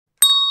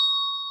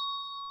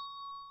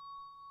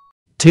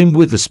Tim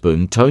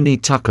Witherspoon, Tony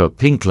Tucker,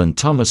 Pinkland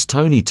Thomas,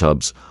 Tony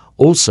Tubbs,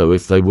 also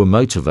if they were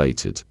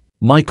motivated.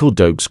 Michael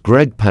Dokes,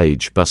 Greg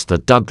Page, Buster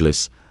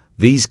Douglas,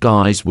 these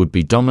guys would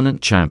be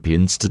dominant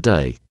champions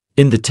today.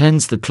 In the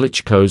tens the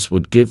Klitschkos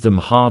would give them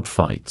hard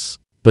fights,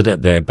 but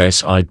at their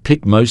best I'd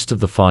pick most of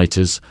the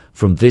fighters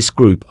from this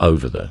group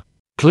over the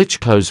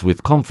Klitschkos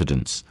with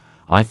confidence.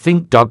 I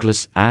think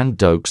Douglas and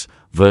Dokes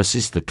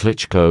versus the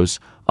Klitschkos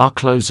are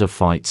closer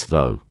fights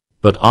though,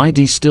 but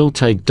I'd still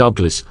take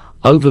Douglas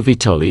over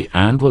Vitaly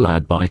and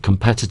Willard by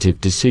competitive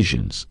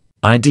decisions.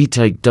 I'd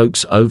take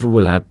Dokes over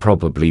Willard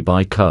probably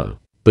by KO,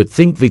 but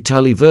think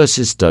Vitaly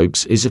versus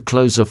Dokes is a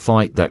closer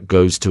fight that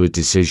goes to a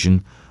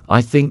decision.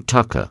 I think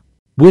Tucker,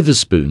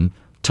 Witherspoon,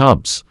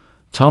 Tubbs,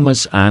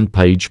 Thomas and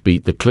Page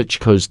beat the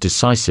Klitschkos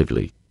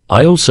decisively.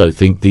 I also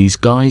think these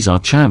guys are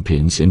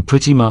champions in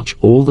pretty much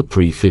all the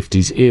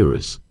pre-50s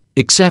eras,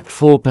 except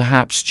for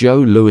perhaps Joe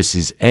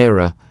Louis's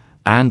era,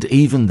 and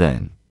even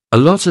then, a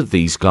lot of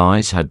these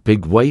guys had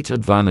big weight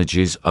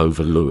advantages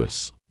over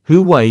Louis,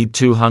 who weighed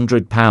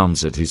 200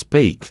 pounds at his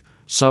peak,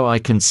 so I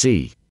can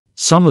see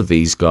some of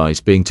these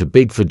guys being too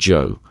big for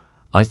Joe.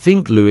 I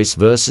think Louis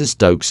versus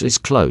Dokes is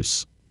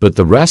close, but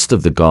the rest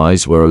of the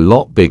guys were a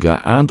lot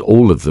bigger and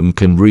all of them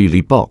can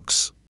really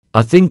box.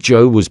 I think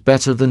Joe was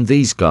better than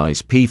these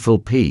guys P for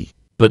P,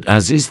 but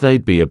as is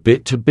they'd be a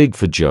bit too big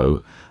for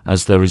Joe,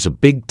 as there is a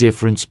big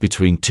difference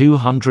between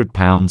 200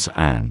 pounds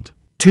and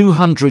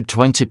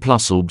 220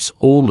 plus obs.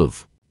 All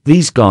of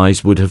these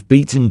guys would have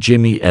beaten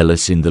Jimmy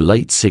Ellis in the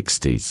late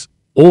 60s,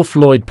 or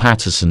Floyd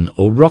Patterson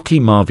or Rocky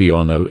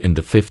Marciano in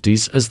the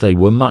 50s, as they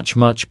were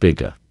much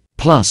bigger.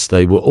 Plus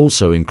they were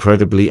also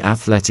incredibly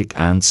athletic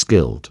and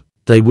skilled.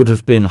 They would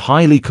have been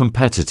highly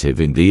competitive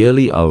in the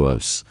early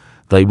 00s.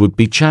 They would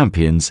be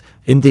champions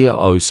in the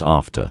 00s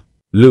after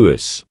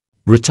Louis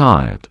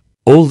retired.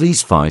 All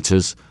these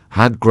fighters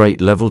had great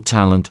level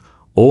talent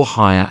or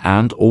higher,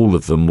 and all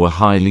of them were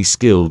highly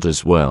skilled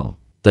as well.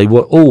 They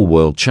were all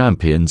world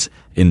champions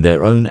in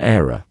their own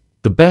era.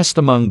 The best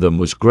among them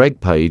was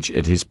Greg Page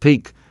at his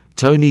peak.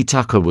 Tony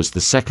Tucker was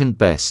the second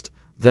best,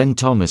 then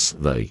Thomas.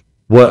 They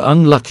were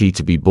unlucky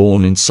to be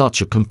born in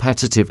such a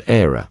competitive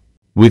era.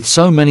 With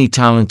so many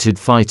talented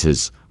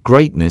fighters,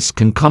 greatness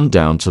can come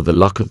down to the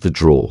luck of the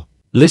draw.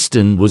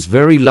 Liston was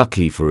very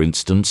lucky, for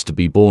instance, to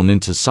be born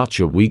into such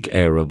a weak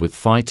era with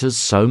fighters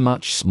so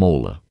much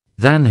smaller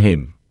than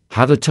him.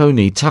 Had a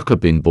Tony Tucker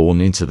been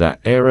born into that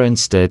era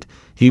instead,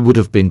 he would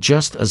have been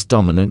just as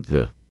dominant.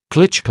 The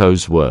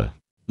Klitschkos were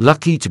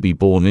lucky to be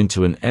born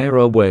into an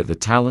era where the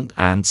talent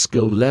and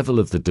skill level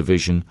of the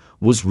division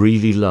was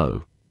really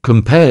low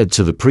compared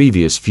to the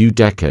previous few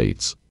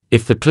decades.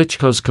 If the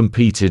Klitschkos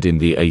competed in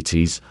the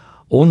 80s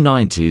or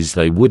 90s,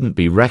 they wouldn't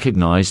be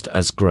recognized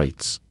as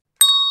greats.